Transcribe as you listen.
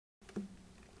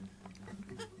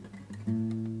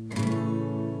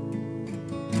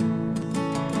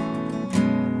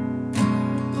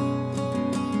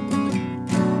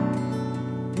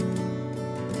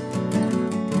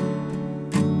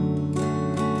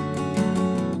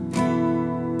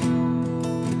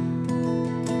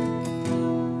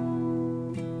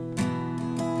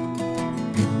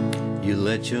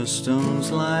let your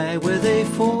stones lie where they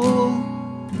fall.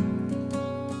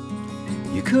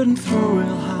 You couldn't throw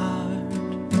real hard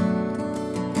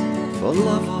for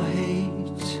love or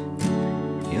hate.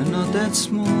 You're not that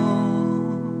small.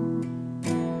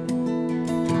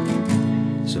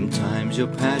 Sometimes your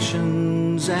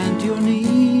passions and your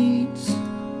needs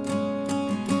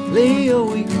lay your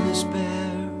weakness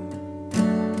bare.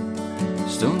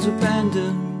 Stones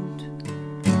abandoned,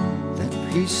 that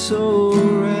peace so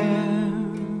rare.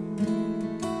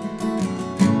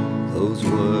 Those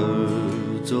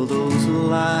words or those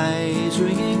lies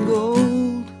ringing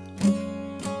gold,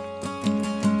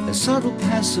 a subtle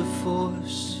passive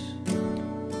force.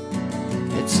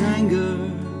 It's anger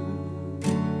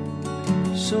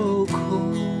so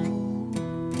cold.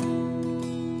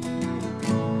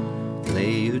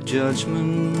 Lay your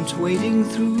judgment waiting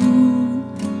through.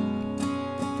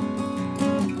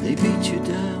 They beat you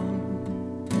down,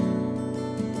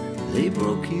 they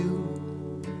broke you,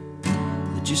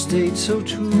 but you stayed so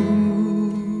true.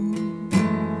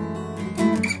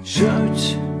 Shirt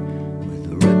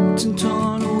with a ripped and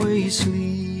torn away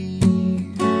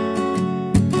sleeve,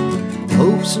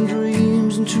 hopes and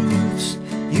dreams and truths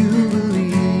you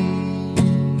believed,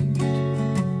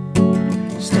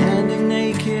 standing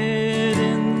naked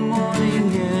in the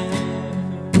morning air.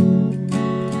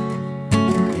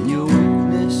 In your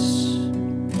weakness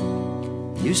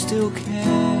you still care.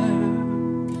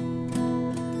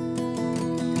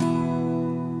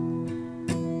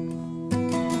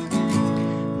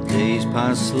 Days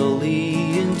pass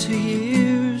slowly into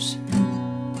years.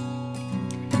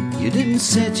 You didn't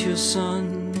set your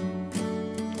sun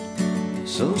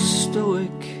so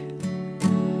stoic,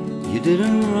 you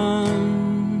didn't run.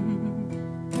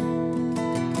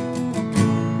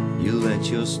 You let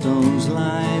your stones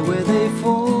lie where they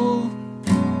fall.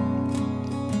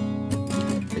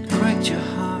 It cracked your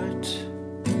heart,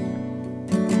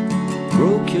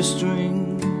 broke your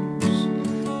strings,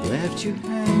 left you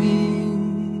hanging.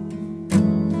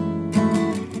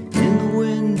 In the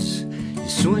winds you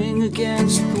swing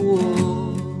against the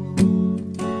wall.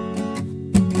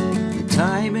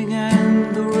 Timing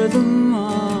and the rhythm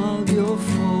of your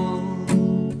fall,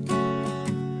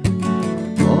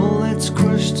 all that's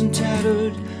crushed and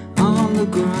tattered on the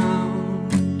ground,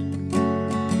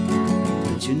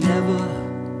 but you never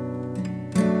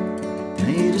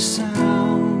made a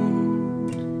sound.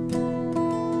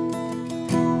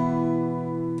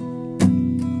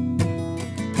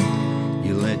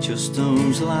 You let your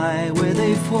stones lie where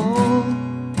they fall.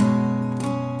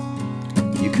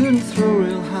 You couldn't throw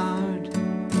real hard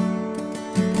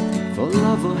for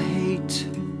love or hate.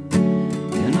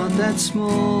 You're not that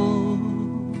small.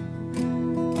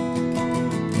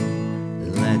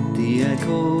 Let the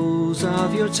echoes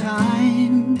of your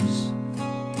times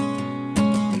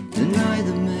deny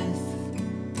the myth.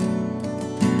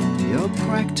 Your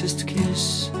practiced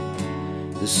kiss,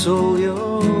 the soul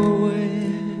you're with.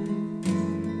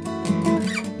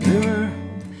 Mirror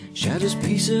shatters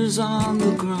pieces on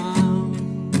the ground.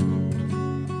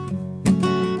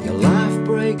 Your laugh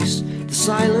breaks the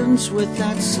silence with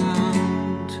that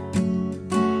sound.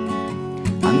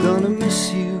 I'm gonna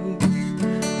miss you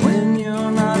when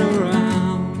you're not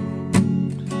around.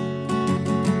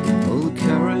 Oh, the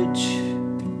courage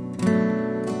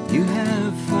you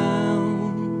have found.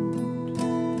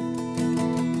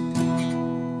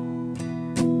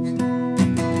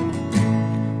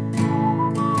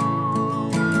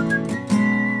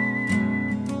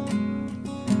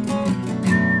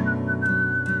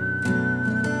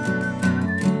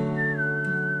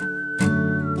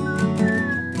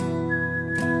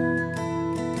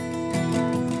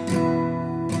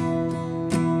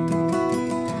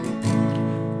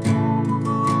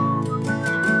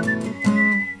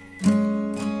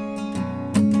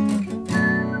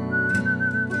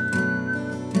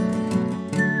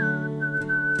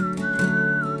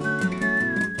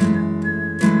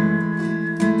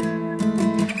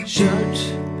 Shirt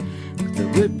with the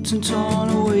ripped and torn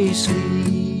away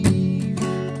sleeve,